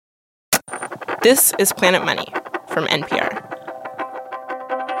This is Planet Money from NPR.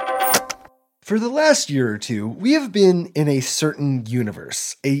 For the last year or two, we have been in a certain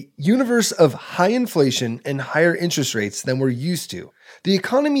universe, a universe of high inflation and higher interest rates than we're used to. The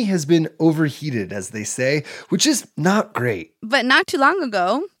economy has been overheated, as they say, which is not great. But not too long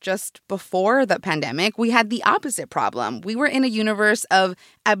ago, just before the pandemic, we had the opposite problem. We were in a universe of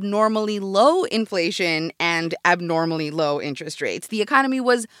abnormally low inflation and abnormally low interest rates. The economy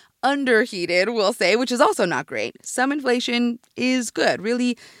was underheated, we'll say, which is also not great. Some inflation is good.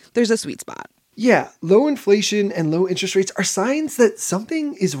 Really, there's a sweet spot. Yeah, low inflation and low interest rates are signs that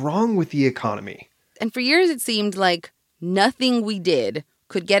something is wrong with the economy. And for years, it seemed like nothing we did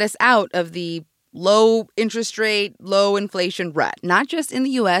could get us out of the low interest rate, low inflation rut, not just in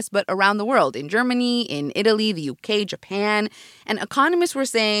the U.S., but around the world, in Germany, in Italy, the U.K., Japan. And economists were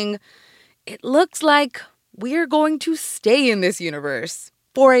saying, it looks like we're going to stay in this universe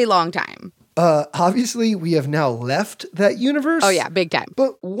for a long time. Obviously, we have now left that universe. Oh, yeah, big time.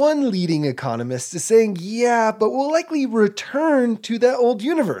 But one leading economist is saying, yeah, but we'll likely return to that old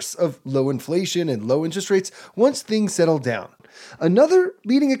universe of low inflation and low interest rates once things settle down. Another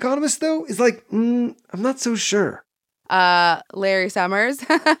leading economist, though, is like, I'm not so sure. Larry Summers,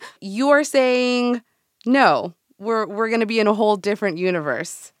 you are saying, no, we're going to be in a whole different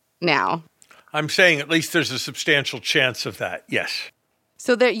universe now. I'm saying at least there's a substantial chance of that, yes.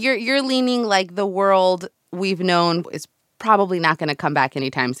 So that you're leaning like the world we've known is probably not going to come back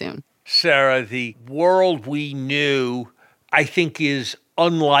anytime soon. Sarah, the world we knew, I think, is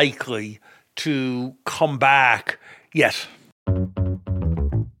unlikely to come back. Yes.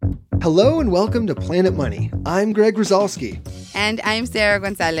 Hello and welcome to Planet Money. I'm Greg Rosalsky. And I'm Sarah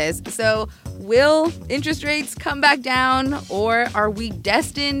Gonzalez. So will interest rates come back down, or are we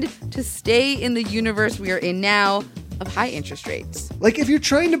destined to stay in the universe we are in now of high interest rates? Like, if you're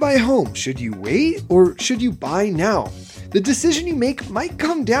trying to buy a home, should you wait or should you buy now? The decision you make might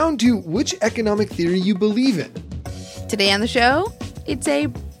come down to which economic theory you believe in. Today on the show, it's a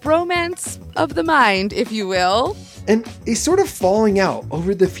bromance of the mind, if you will. And a sort of falling out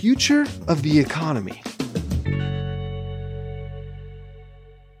over the future of the economy.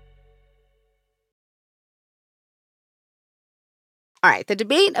 All right, the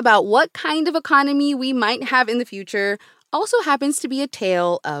debate about what kind of economy we might have in the future also happens to be a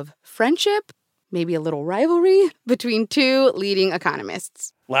tale of friendship, maybe a little rivalry, between two leading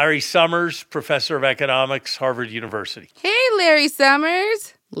economists. Larry Summers, professor of economics, Harvard University. Hey, Larry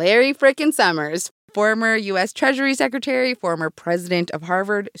Summers. Larry frickin' Summers, former U.S. Treasury Secretary, former president of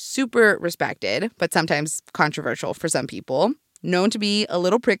Harvard, super respected, but sometimes controversial for some people, known to be a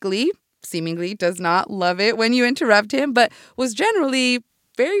little prickly, seemingly does not love it when you interrupt him, but was generally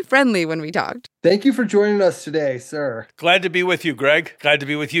very friendly when we talked. Thank you for joining us today, sir. Glad to be with you, Greg. Glad to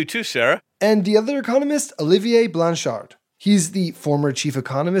be with you too, Sarah. And the other economist, Olivier Blanchard. He's the former chief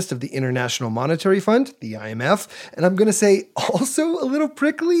economist of the International Monetary Fund, the IMF, and I'm going to say also a little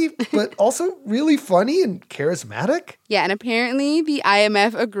prickly, but also really funny and charismatic. Yeah, and apparently the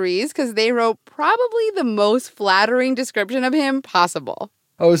IMF agrees because they wrote probably the most flattering description of him possible.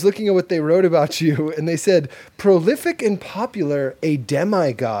 I was looking at what they wrote about you, and they said, prolific and popular, a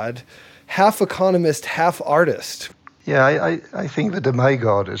demigod, half economist, half artist. Yeah, I think the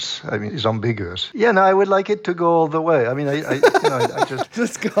demigod is ambiguous. Yeah, no, I would like it to go all the way. I mean, I just...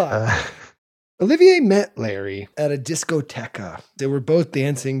 Just God. Olivier met Larry at a discoteca. They were both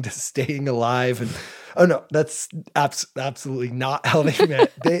dancing to Staying Alive. And oh, no, that's absolutely not how they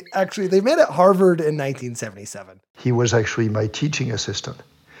met. They met at Harvard in 1977. He was actually my teaching assistant.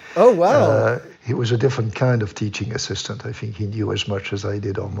 Oh, wow. He was a different kind of teaching assistant. I think he knew as much as I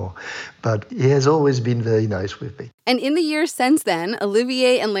did or more. But he has always been very nice with me. And in the years since then,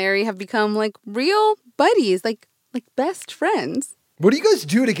 Olivier and Larry have become like real buddies, like best friends. What do you guys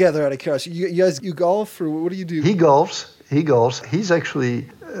do together out of curiosity? You golf, or what do you do? He golfs. He's actually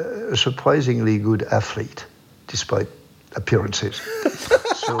a surprisingly good athlete, despite appearances.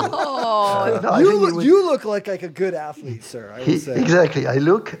 So, you look like a good athlete, sir. I would say. Exactly. I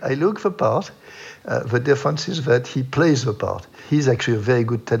look the part. The difference is that he plays the part. He's actually a very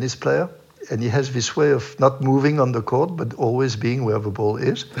good tennis player, and he has this way of not moving on the court, but always being where the ball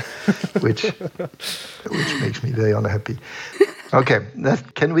is, which makes me very unhappy. Okay,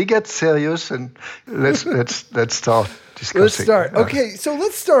 can we get serious and let's start discussing. Let's start. Okay, so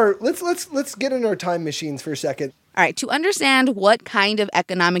let's start. Let's get in our time machines for a second. All right, to understand what kind of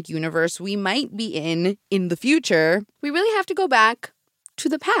economic universe we might be in the future, we really have to go back to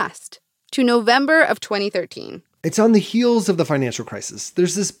the past, to November of 2013. It's on the heels of the financial crisis.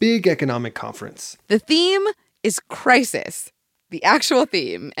 There's this big economic conference. The theme is crisis. the actual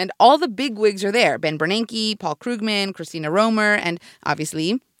theme. And all the bigwigs are there. Ben Bernanke, Paul Krugman, Christina Romer, and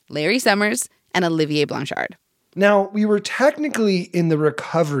obviously Larry Summers and Olivier Blanchard. Now, we were technically in the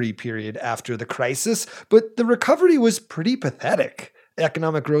recovery period after the crisis, but the recovery was pretty pathetic.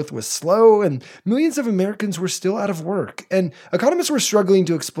 Economic growth was slow, and millions of Americans were still out of work, and economists were struggling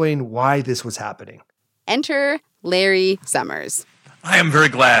to explain why this was happening. Enter Larry Summers. I am very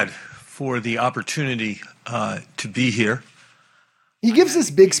glad for the opportunity to be here. He gives this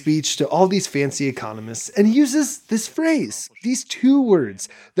big speech to all these fancy economists, and he uses this phrase, these two words,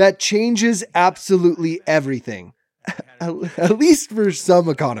 that changes absolutely everything, at least for some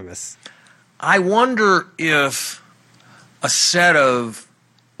economists. I wonder if a set of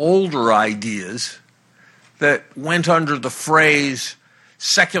older ideas that went under the phrase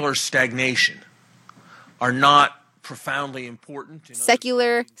secular stagnation are not profoundly important.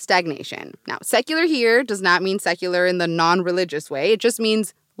 Secular stagnation. Now, secular here does not mean secular in the non-religious way. It just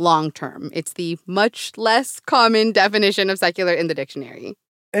means long-term. It's the much less common definition of secular in the dictionary.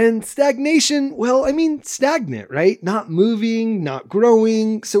 And stagnation, well, I mean stagnant, right? Not moving, not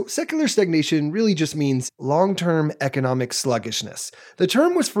growing. So secular stagnation really just means long-term economic sluggishness. The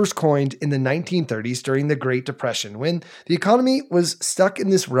term was first coined in the 1930s during the Great Depression, when the economy was stuck in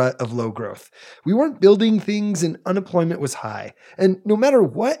this rut of low growth. We weren't building things and unemployment was high. And no matter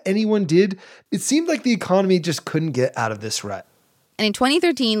what anyone did, it seemed like the economy just couldn't get out of this rut. And in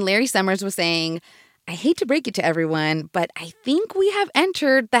 2013, Larry Summers was saying, I hate to break it to everyone, but I think we have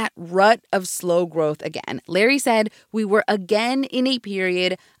entered that rut of slow growth again. Larry said we were again in a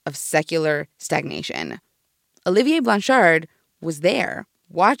period of secular stagnation. Olivier Blanchard was there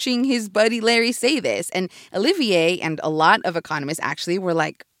watching his buddy Larry say this. And Olivier and a lot of economists actually were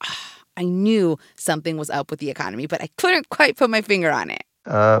like, I knew something was up with the economy, but I couldn't quite put my finger on it.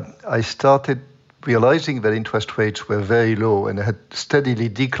 I started realizing that interest rates were very low and had steadily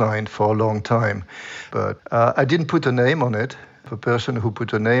declined for a long time. But I didn't put a name on it. The person who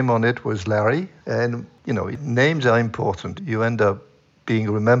put a name on it was Larry. And, names are important. You end up being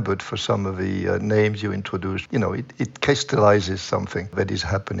remembered for some of the names you introduced. It crystallizes something that is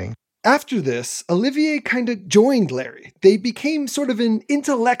happening. After this, Olivier kind of joined Larry. They became sort of an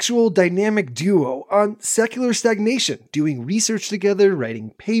intellectual dynamic duo on secular stagnation, doing research together, writing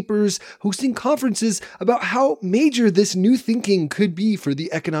papers, hosting conferences about how major this new thinking could be for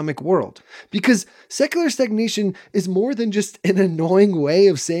the economic world. Because secular stagnation is more than just an annoying way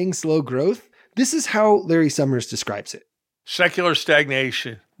of saying slow growth. This is how Larry Summers describes it. Secular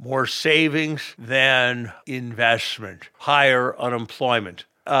stagnation, more savings than investment, higher unemployment.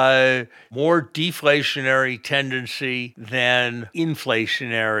 More deflationary tendency than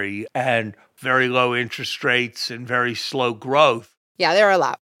inflationary, and very low interest rates and very slow growth. Yeah, there are a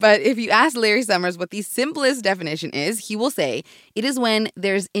lot. But if you ask Larry Summers what the simplest definition is, he will say it is when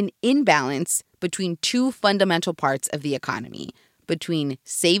there's an imbalance between two fundamental parts of the economy, between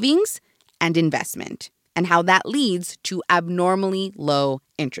savings and investment, and how that leads to abnormally low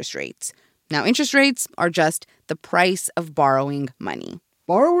interest rates. Now, interest rates are just the price of borrowing money.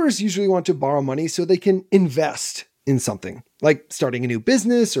 Borrowers usually want to borrow money so they can invest in something, like starting a new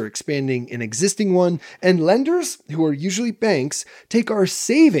business or expanding an existing one. And lenders, who are usually banks, take our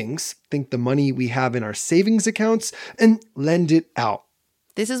savings, think the money we have in our savings accounts, and lend it out.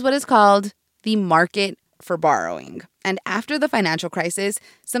 This is what is called the market for borrowing. And after the financial crisis,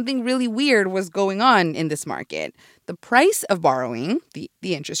 something really weird was going on in this market. The price of borrowing, the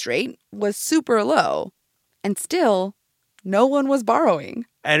interest rate, was super low. And still, no one was borrowing.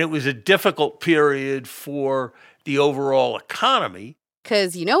 And it was a difficult period for the overall economy.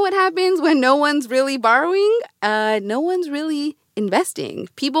 Because you know what happens when no one's really borrowing? No one's really investing.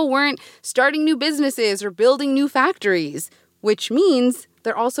 People weren't starting new businesses or building new factories, which means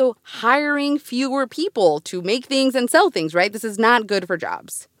they're also hiring fewer people to make things and sell things, right? This is not good for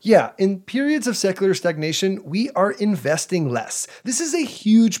jobs. Yeah, in periods of secular stagnation, we are investing less. This is a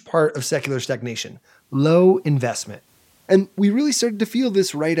huge part of secular stagnation, low investment. And we really started to feel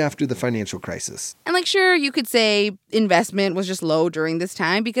this right after the financial crisis. And sure, you could say investment was just low during this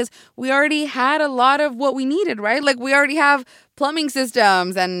time because we already had a lot of what we needed, right? We already have plumbing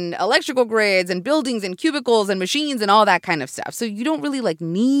systems and electrical grids and buildings and cubicles and machines and all that kind of stuff. So you don't really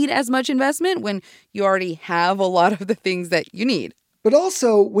need as much investment when you already have a lot of the things that you need. But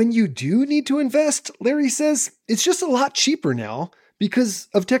also, when you do need to invest, Larry says it's just a lot cheaper now because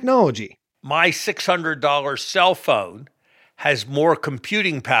of technology. My $600 cell phone has more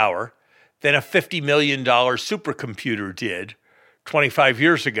computing power than a $50 million supercomputer did 25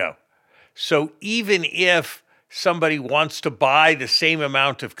 years ago. So even if somebody wants to buy the same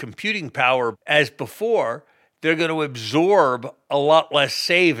amount of computing power as before, they're going to absorb a lot less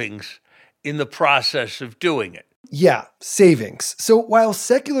savings in the process of doing it. Yeah, savings. So while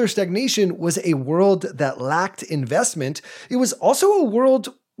secular stagnation was a world that lacked investment, it was also a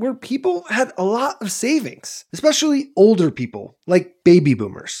world where people had a lot of savings, especially older people like baby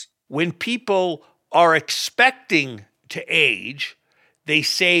boomers. When people are expecting to age, they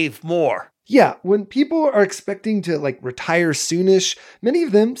save more. Yeah, when people are expecting to retire soonish, many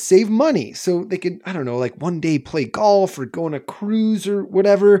of them save money so they could, one day play golf or go on a cruise or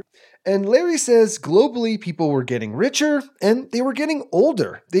whatever. And Larry says globally people were getting richer and they were getting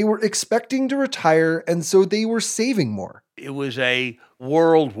older. They were expecting to retire and so they were saving more. It was a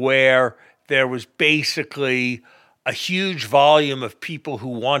world where there was basically a huge volume of people who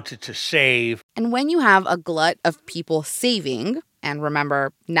wanted to save. And when you have a glut of people saving, and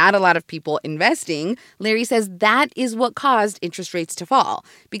remember, not a lot of people investing, Larry says that is what caused interest rates to fall.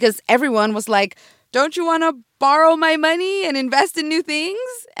 Because everyone was like, don't you want to borrow my money and invest in new things?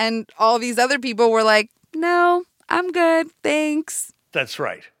 And all these other people were like, no, I'm good, thanks. That's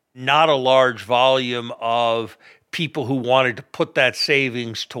right. Not a large volume of people who wanted to put that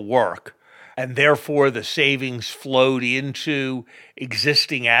savings to work. And therefore, the savings flowed into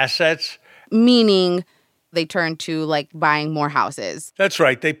existing assets. Meaning they turned to buying more houses. That's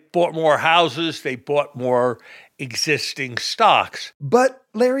right. They bought more houses. They bought more existing stocks. But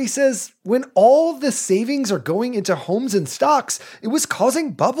Larry says when all the savings are going into homes and stocks, it was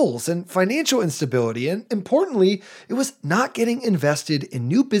causing bubbles and financial instability. And importantly, it was not getting invested in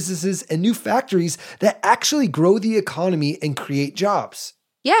new businesses and new factories that actually grow the economy and create jobs.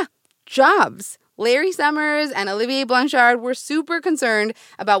 Yeah, jobs. Larry Summers and Olivier Blanchard were super concerned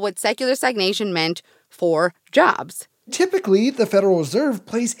about what secular stagnation meant for jobs. Typically, the Federal Reserve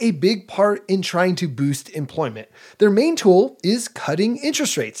plays a big part in trying to boost employment. Their main tool is cutting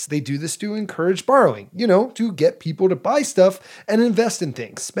interest rates. They do this to encourage borrowing, to get people to buy stuff and invest in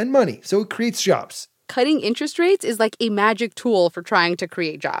things, spend money, so it creates jobs. Cutting interest rates is like a magic tool for trying to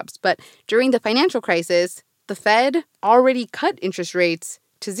create jobs. But during the financial crisis, the Fed already cut interest rates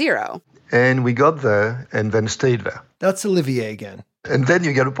to zero. And we got there and then stayed there. That's Olivier again. And then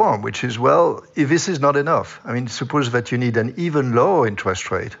you get a point, which is, if this is not enough, suppose that you need an even lower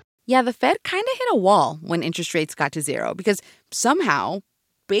interest rate. Yeah, the Fed kind of hit a wall when interest rates got to zero because somehow,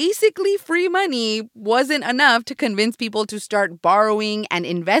 basically free money wasn't enough to convince people to start borrowing and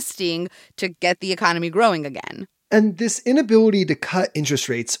investing to get the economy growing again. And this inability to cut interest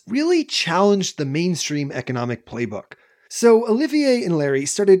rates really challenged the mainstream economic playbook. So Olivier and Larry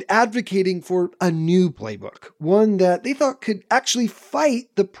started advocating for a new playbook, one that they thought could actually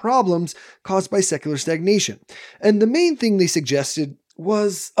fight the problems caused by secular stagnation. And the main thing they suggested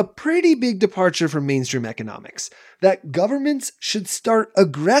was a pretty big departure from mainstream economics, that governments should start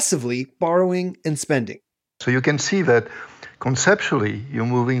aggressively borrowing and spending. So you can see that conceptually you're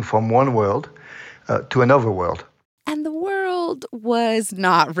moving from one world to another world. And the world was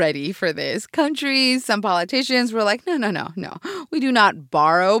not ready for this. Countries, some politicians were like, no. We do not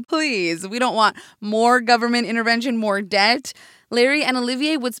borrow, please. We don't want more government intervention, more debt. Larry and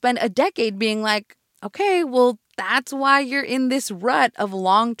Olivier would spend a decade being like, okay, well, that's why you're in this rut of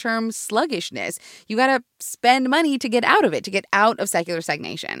long-term sluggishness. You got to spend money to get out of it, to get out of secular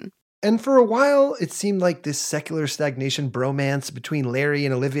stagnation. And for a while, it seemed like this secular stagnation bromance between Larry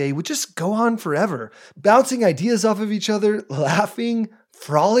and Olivier would just go on forever, bouncing ideas off of each other, laughing,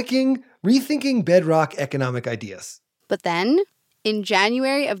 frolicking, rethinking bedrock economic ideas. But then, in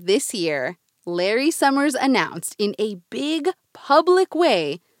January of this year, Larry Summers announced in a big public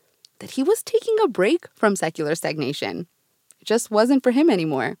way that he was taking a break from secular stagnation. It just wasn't for him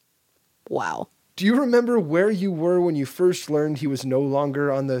anymore. Wow. Do you remember where you were when you first learned he was no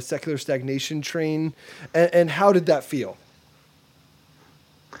longer on the secular stagnation train? And how did that feel?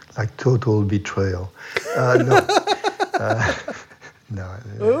 Like total betrayal. No. No.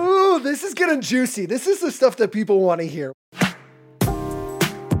 Oh, this is getting juicy. This is the stuff that people want to hear.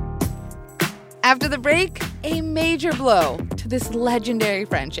 After the break, a major blow to this legendary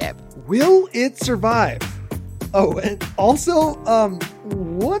friendship. Will it survive? Oh, and also,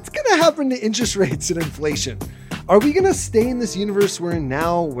 what's going to happen to interest rates and inflation? Are we going to stay in this universe we're in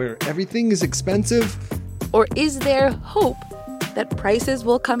now where everything is expensive? Or is there hope that prices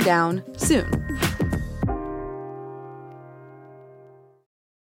will come down soon?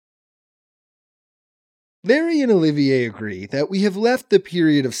 Larry and Olivier agree that we have left the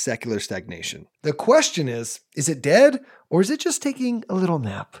period of secular stagnation. The question is it dead or is it just taking a little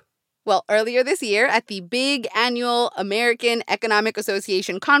nap? Well, earlier this year at the big annual American Economic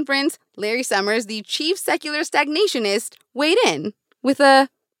Association conference, Larry Summers, the chief secular stagnationist, weighed in with a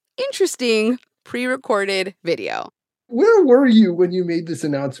interesting pre-recorded video. Where were you when you made this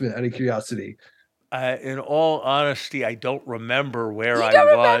announcement, out of curiosity? In all honesty, I don't remember where You I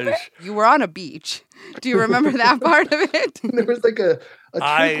don't was. remember? You were on a beach. Do you remember that part of it? There was like a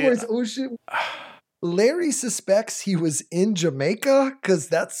turquoise ocean. Larry suspects he was in Jamaica because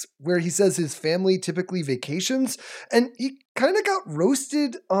that's where he says his family typically vacations. And he kind of got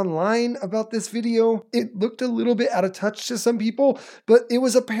roasted online about this video. It looked a little bit out of touch to some people, but it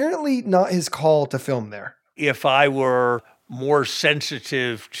was apparently not his call to film there. If I were more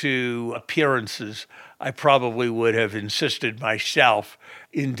sensitive to appearances, I probably would have insisted myself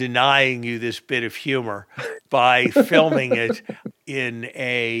in denying you this bit of humor by filming it in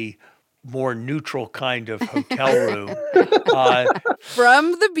a more neutral kind of hotel room.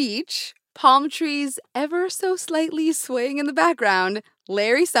 From the beach, palm trees ever so slightly swaying in the background,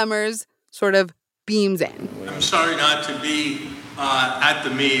 Larry Summers sort of beams in. I'm sorry not to be at the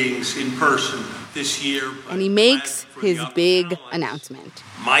meetings in person this year. And he makes his big announcement.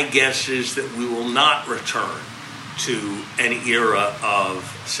 My guess is that we will not return to an era of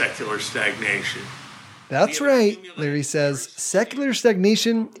secular stagnation. That's right, Larry says. Secular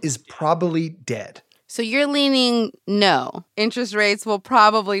stagnation is probably dead. So you're leaning no. Interest rates will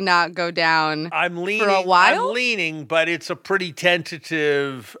probably not go down for a while? I'm leaning, but it's a pretty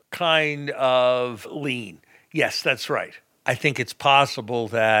tentative kind of lean. Yes, that's right. I think it's possible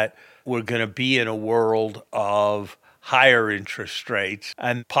that we're going to be in a world of higher interest rates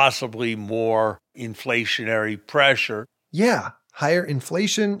and possibly more inflationary pressure. Yeah, higher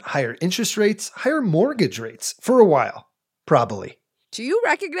inflation, higher interest rates, higher mortgage rates for a while, probably. Do you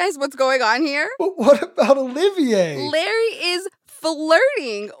recognize what's going on here? But what about Olivier? Larry is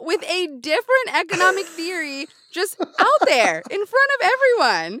flirting with a different economic theory just out there in front of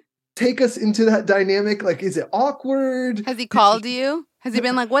everyone. Take us into that dynamic. Like, is it awkward? Has he called you? Has he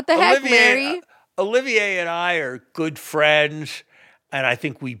been like, what the heck, Larry? Olivier and I are good friends, and I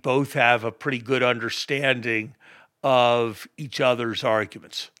think we both have a pretty good understanding of each other's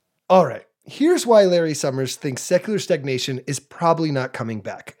arguments. All right. Here's why Larry Summers thinks secular stagnation is probably not coming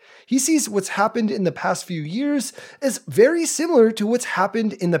back. He sees what's happened in the past few years as very similar to what's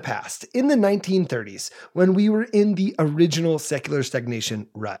happened in the past, in the 1930s, when we were in the original secular stagnation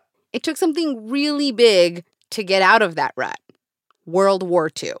rut. It took something really big to get out of that rut. World War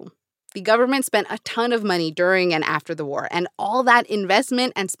II. The government spent a ton of money during and after the war, and all that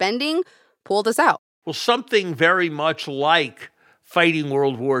investment and spending pulled us out. Well, something very much like fighting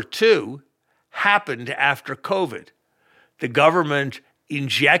World War II happened after COVID. The government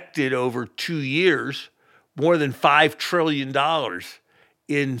injected over 2 years more than $5 trillion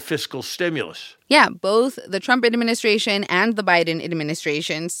in fiscal stimulus. Yeah, both the Trump administration and the Biden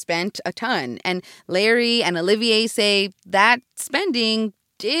administration spent a ton. And Larry and Olivier say that spending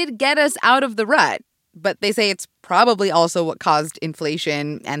did get us out of the rut. But they say it's probably also what caused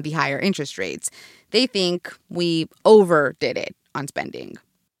inflation and the higher interest rates. They think we overdid it on spending.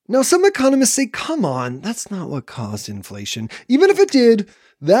 Now, some economists say, come on, that's not what caused inflation. Even if it did,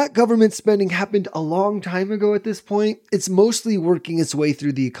 that government spending happened a long time ago at this point. It's mostly working its way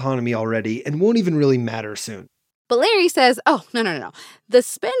through the economy already and won't even really matter soon. But Larry says, oh, no. The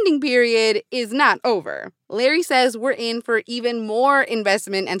spending period is not over. Larry says we're in for even more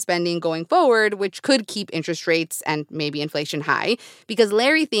investment and spending going forward, which could keep interest rates and maybe inflation high, because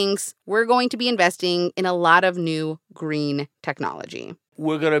Larry thinks we're going to be investing in a lot of new green technology.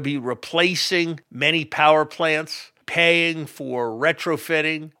 We're going to be replacing many power plants, paying for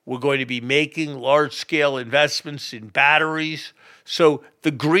retrofitting. We're going to be making large-scale investments in batteries. So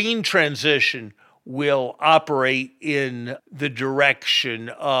the green transition will operate in the direction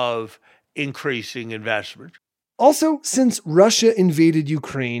of increasing investment. Also, since Russia invaded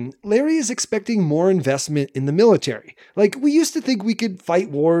Ukraine, Larry is expecting more investment in the military. Like, we used to think we could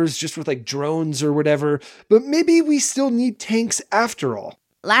fight wars just with like drones or whatever, but maybe we still need tanks after all.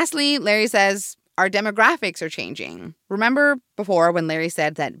 Lastly, Larry says our demographics are changing. Remember before when Larry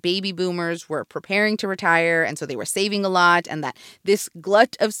said that baby boomers were preparing to retire and so they were saving a lot, and that this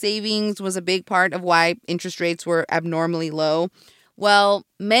glut of savings was a big part of why interest rates were abnormally low? Well,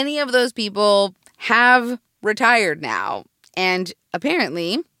 many of those people have retired now. And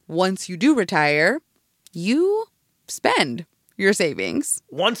apparently, once you do retire, you spend your savings.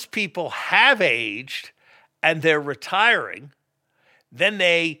 Once people have aged and they're retiring, then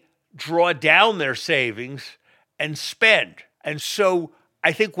they draw down their savings and spend. And so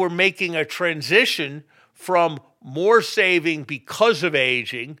I think we're making a transition from more saving because of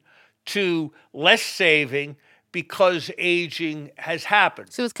aging to less saving because aging has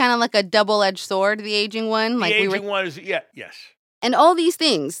happened. So it's kind of like a double-edged sword, the aging one. The aging one is, yes. And all these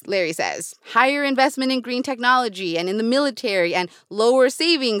things, Larry says, higher investment in green technology and in the military and lower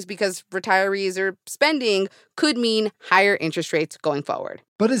savings because retirees are spending could mean higher interest rates going forward.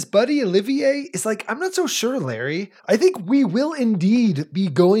 But his buddy Olivier is like, I'm not so sure, Larry. I think we will indeed be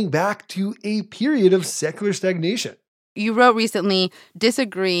going back to a period of secular stagnation. You wrote recently,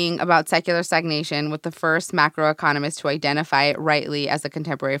 disagreeing about secular stagnation with the first macroeconomist to identify it rightly as a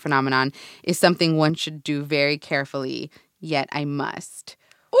contemporary phenomenon is something one should do very carefully, yet I must.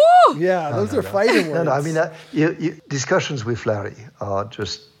 Ooh! Yeah, those are fighting words. No, I mean, discussions with Larry are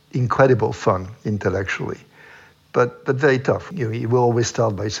just incredible fun intellectually, but very tough. He will always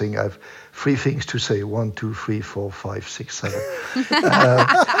start by saying, I have 3 things to say, 1, 2, 3, 4, 5, 6, 7.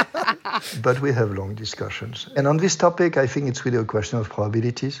 But we have long discussions. And on this topic, I think it's really a question of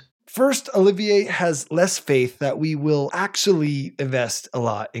probabilities. First, Olivier has less faith that we will actually invest a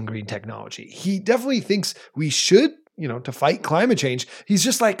lot in green technology. He definitely thinks we should, to fight climate change. He's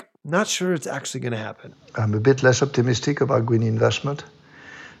just not sure it's actually going to happen. I'm a bit less optimistic about green investment.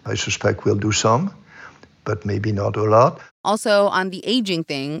 I suspect we'll do some, but maybe not a lot. Also, on the aging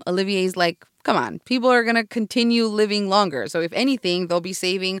thing, Olivier's like, come on, people are going to continue living longer. So if anything, they'll be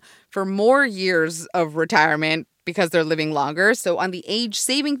saving for more years of retirement because they're living longer. So on the age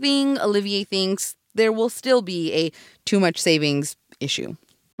saving thing, Olivier thinks there will still be a too much savings issue.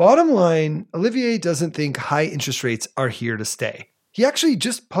 Bottom line, Olivier doesn't think high interest rates are here to stay. He actually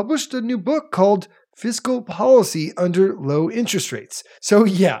just published a new book called Fiscal Policy Under Low Interest Rates. So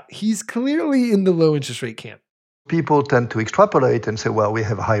yeah, he's clearly in the low interest rate camp. People tend to extrapolate and say, well, we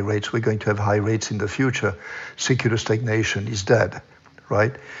have high rates, we're going to have high rates in the future. Secular stagnation is dead,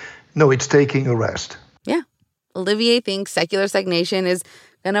 right? No, it's taking a rest. Yeah. Olivier thinks secular stagnation is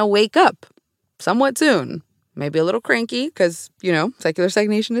going to wake up somewhat soon. Maybe a little cranky because, secular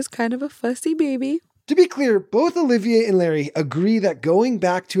stagnation is kind of a fussy baby. To be clear, both Olivier and Larry agree that going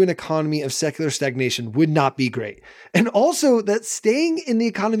back to an economy of secular stagnation would not be great. And also that staying in the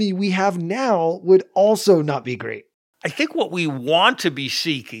economy we have now would also not be great. I think what we want to be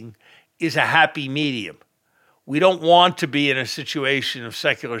seeking is a happy medium. We don't want to be in a situation of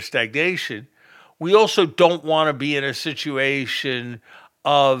secular stagnation. We also don't want to be in a situation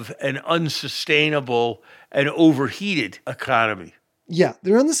of an unsustainable and overheated economy. Yeah,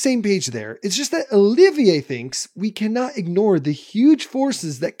 they're on the same page there. It's just that Olivier thinks we cannot ignore the huge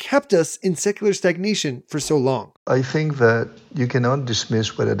forces that kept us in secular stagnation for so long. I think that you cannot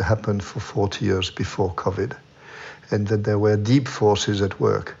dismiss what had happened for 40 years before COVID, and that there were deep forces at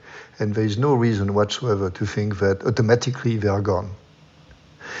work. And there is no reason whatsoever to think that automatically they are gone.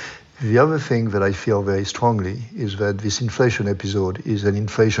 The other thing that I feel very strongly is that this inflation episode is an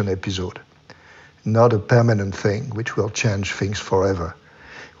inflation episode, not a permanent thing which will change things forever.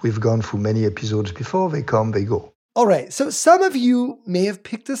 We've gone through many episodes before, they come, they go. All right, so some of you may have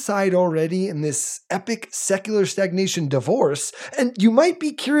picked a side already in this epic secular stagnation divorce, and you might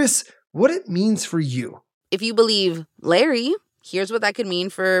be curious what it means for you. If you believe Larry, here's what that could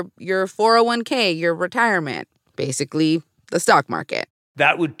mean for your 401k, your retirement, basically the stock market.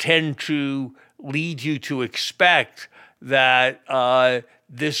 That would tend to lead you to expect that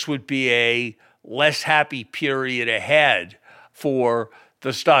this would be a less happy period ahead for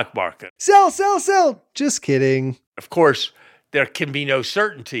the stock market. Sell. Just kidding. Of course, there can be no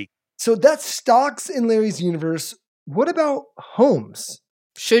certainty. So that's stocks in Larry's universe. What about homes?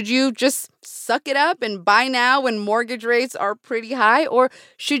 Should you just suck it up and buy now when mortgage rates are pretty high? Or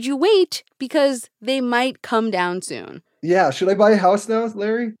should you wait because they might come down soon? Yeah, should I buy a house now,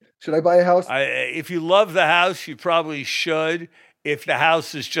 Larry? Should I buy a house? If you love the house, you probably should. If the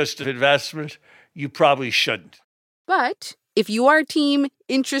house is just an investment, you probably shouldn't. But if you are team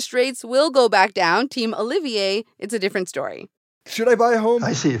interest rates will go back down, team Olivier, it's a different story. Should I buy a home?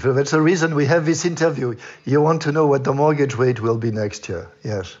 I see. That's the reason we have this interview. You want to know what the mortgage rate will be next year.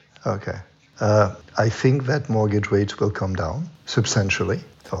 Yes. Okay. I think that mortgage rates will come down substantially.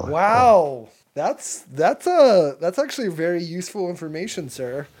 Wow. That's actually very useful information,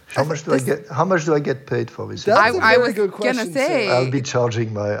 sir. How much do I get paid for this? That's I was good question, gonna say. sir. I'll be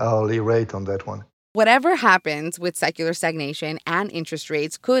charging my hourly rate on that one. Whatever happens with secular stagnation and interest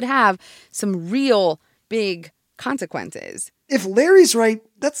rates could have some real big consequences. If Larry's right,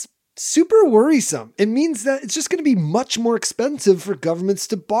 that's super worrisome. It means that it's just going to be much more expensive for governments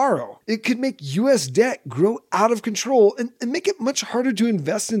to borrow. It could make U.S. debt grow out of control and make it much harder to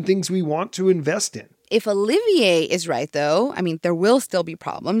invest in things we want to invest in. If Olivier is right, though, there will still be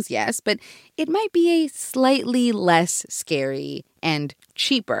problems, yes, but it might be a slightly less scary and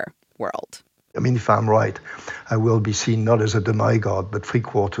cheaper world. If I'm right, I will be seen not as a demigod, but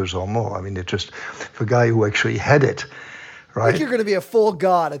 3/4 or more. It's just the guy who actually had it right? Like you're going to be a full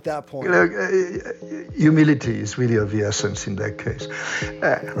god at that point. Humility is really of the essence in that case,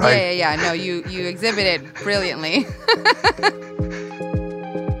 right? Yeah. No, you exhibit it brilliantly.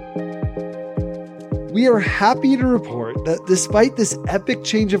 We are happy to report that despite this epic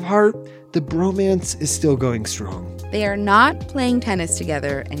change of heart, the bromance is still going strong. They are not playing tennis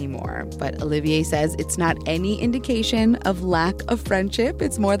together anymore, but Olivier says it's not any indication of lack of friendship.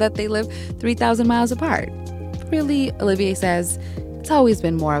 It's more that they live 3,000 miles apart. Really, Olivier says, it's always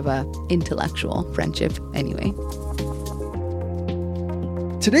been more of a intellectual friendship anyway.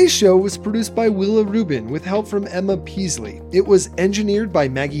 Today's show was produced by Willa Rubin with help from Emma Peasley. It was engineered by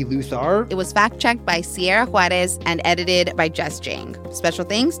Maggie Luthar. It was fact-checked by Sierra Juarez and edited by Jess Jang. Special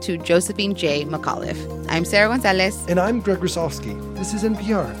thanks to Josephine J. McAuliffe. I'm Sarah Gonzalez. And I'm Greg Rosofsky. This is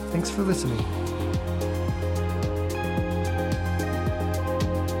NPR. Thanks for listening.